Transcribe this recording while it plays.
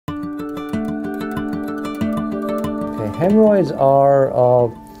Hemorrhoids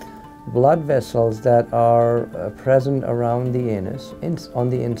are blood vessels that are present around the anus on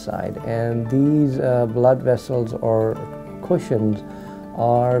the inside, and these blood vessels or cushions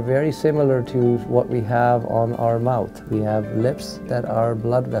are very similar to what we have on our mouth. We have lips that are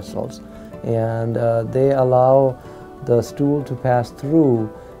blood vessels, and they allow the stool to pass through,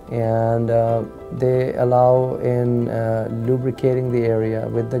 and they allow in lubricating the area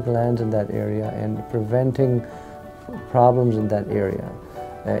with the glands in that area and preventing problems in that area.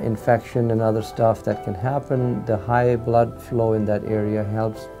 Infection and other stuff that can happen, the high blood flow in that area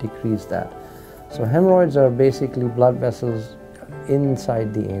helps decrease that. So hemorrhoids are basically blood vessels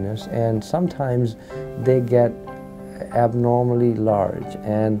inside the anus, and sometimes they get abnormally large,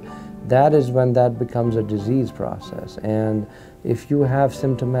 and that is when that becomes a disease process. And if you have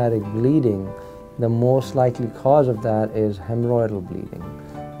symptomatic bleeding, the most likely cause of that is hemorrhoidal bleeding.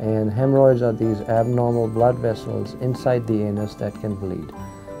 And hemorrhoids are these abnormal blood vessels inside the anus that can bleed.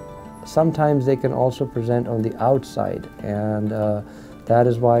 Sometimes they can also present on the outside, and that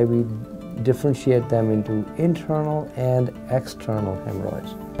is why we differentiate them into internal and external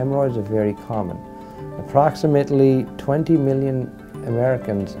hemorrhoids. Hemorrhoids are very common. Approximately 20 million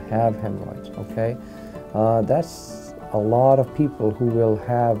Americans have hemorrhoids, okay? That's a lot of people who will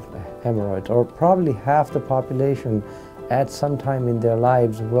have hemorrhoids, or probably half the population at some time in their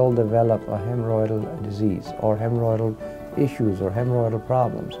lives will develop a hemorrhoidal disease or hemorrhoidal issues or hemorrhoidal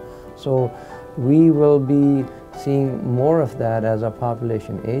problems. So we will be seeing more of that as our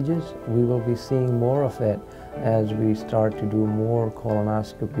population ages. We will be seeing more of it as we start to do more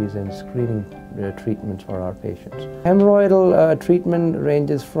colonoscopies and screening treatments for our patients. Hemorrhoidal treatment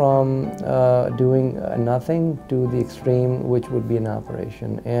ranges from doing nothing to the extreme, which would be an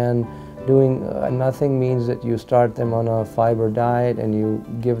operation. And doing nothing means that you start them on a fiber diet and you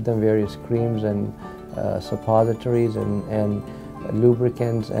give them various creams and suppositories and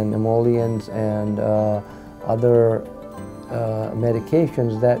lubricants and emollients and other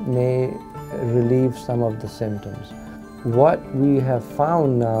medications that may relieve some of the symptoms. What we have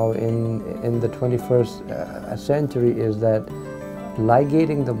found now in the 21st century is that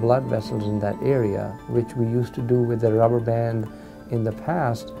ligating the blood vessels in that area, which we used to do with the rubber band in the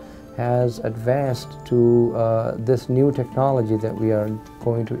past, has advanced to this new technology that we are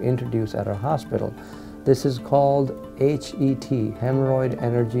going to introduce at our hospital. This is called HET, hemorrhoid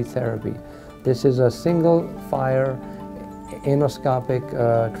energy therapy. This is a single fire anoscopic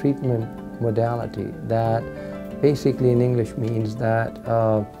treatment modality that basically in English means that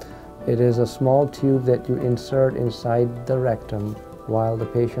it is a small tube that you insert inside the rectum while the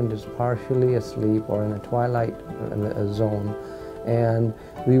patient is partially asleep or in a twilight zone, and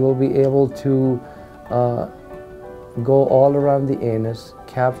we will be able to go all around the anus,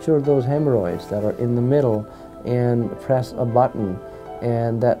 capture those hemorrhoids that are in the middle, and press a button,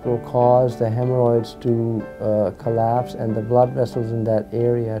 and that will cause the hemorrhoids to collapse and the blood vessels in that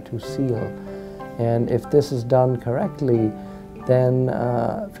area to seal. And if this is done correctly, then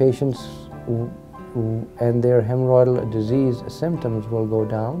patients and their hemorrhoidal disease symptoms will go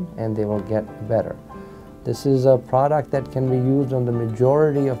down and they will get better. This is a product that can be used on the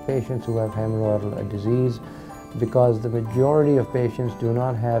majority of patients who have hemorrhoidal disease, because the majority of patients do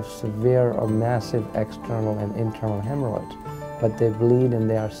not have severe or massive external and internal hemorrhoids, but they bleed and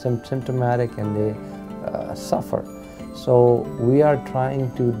they are symptomatic and they suffer. So we are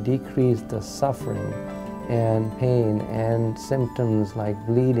trying to decrease the suffering and pain and symptoms like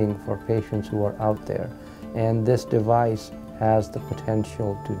bleeding for patients who are out there, and this device has the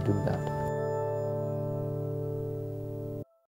potential to do that.